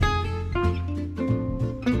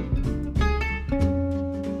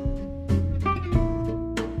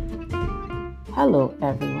Hello,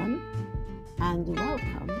 everyone, and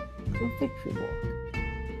welcome to Victory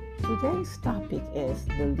Walk. Today's topic is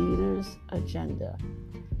the leader's agenda.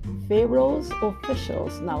 Pharaoh's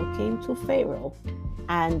officials now came to Pharaoh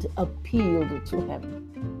and appealed to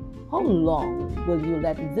him. How long will you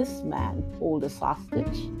let this man hold us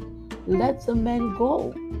hostage? Let the men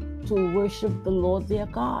go to worship the Lord their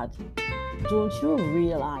God. Don't you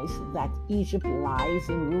realize that Egypt lies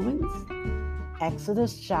in ruins?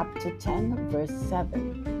 Exodus chapter 10, verse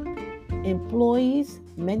 7. Employees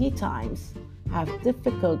many times have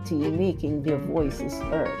difficulty making their voices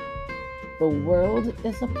heard. The world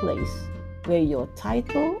is a place where your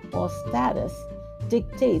title or status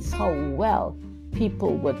dictates how well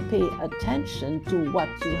people would pay attention to what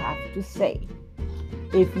you have to say.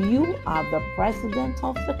 If you are the president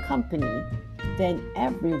of the company, then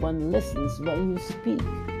everyone listens when you speak.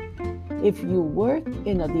 If you work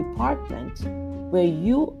in a department where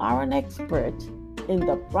you are an expert in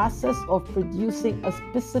the process of producing a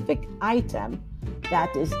specific item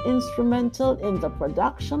that is instrumental in the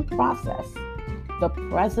production process, the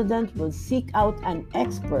president will seek out an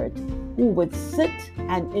expert who would sit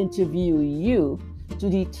and interview you to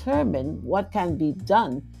determine what can be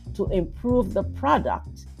done to improve the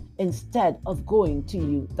product instead of going to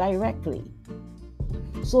you directly.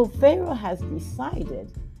 So Pharaoh has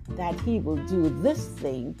decided that he will do this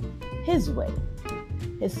thing his way.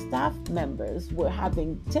 His staff members were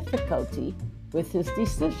having difficulty with his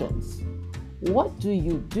decisions. What do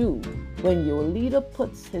you do when your leader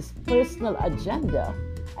puts his personal agenda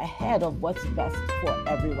ahead of what's best for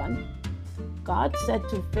everyone? God said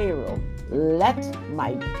to Pharaoh, "Let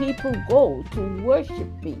my people go to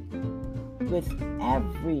worship me." With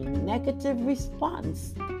every negative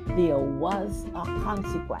response, there was a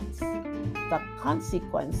consequence. The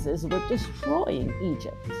consequences were destroying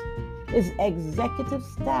Egypt. His executive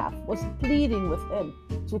staff was pleading with him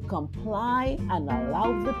to comply and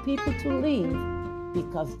allow the people to leave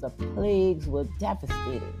because the plagues were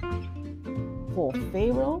devastating. For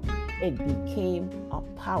Pharaoh, it became a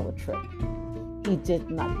power trip. He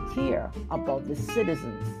did not care about the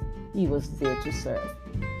citizens he was there to serve.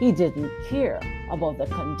 He didn't care about the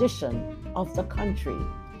condition of the country.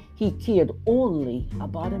 He cared only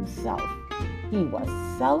about himself. He was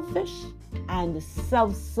selfish and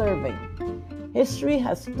self-serving. History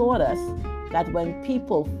has taught us that when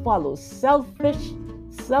people follow selfish,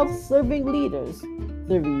 self-serving leaders,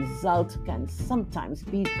 the result can sometimes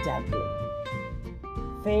be deadly.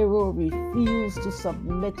 Pharaoh refused to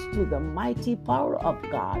submit to the mighty power of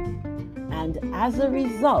God, and as a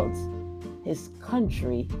result, his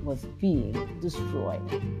country was being destroyed.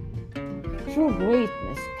 True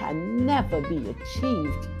greatness can never be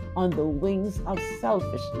achieved on the wings of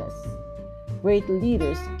selfishness. Great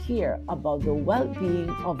leaders care about the well-being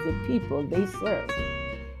of the people they serve.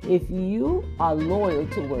 If you are loyal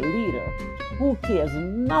to a leader who cares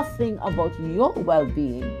nothing about your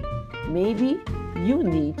well-being, maybe you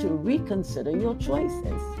need to reconsider your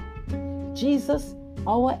choices. Jesus,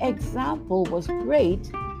 our example, was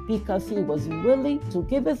great because he was willing to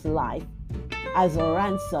give his life as a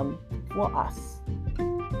ransom for us.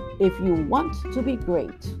 If you want to be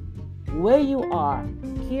great, where you are,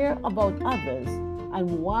 care about others,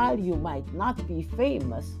 and while you might not be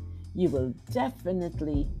famous, you will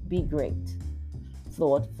definitely be great.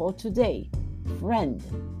 Thought for today. Friend,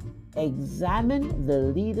 examine the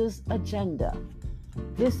leader's agenda.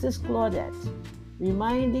 This is Claudette,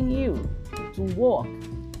 reminding you to walk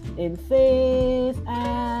in faith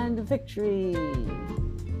and victory.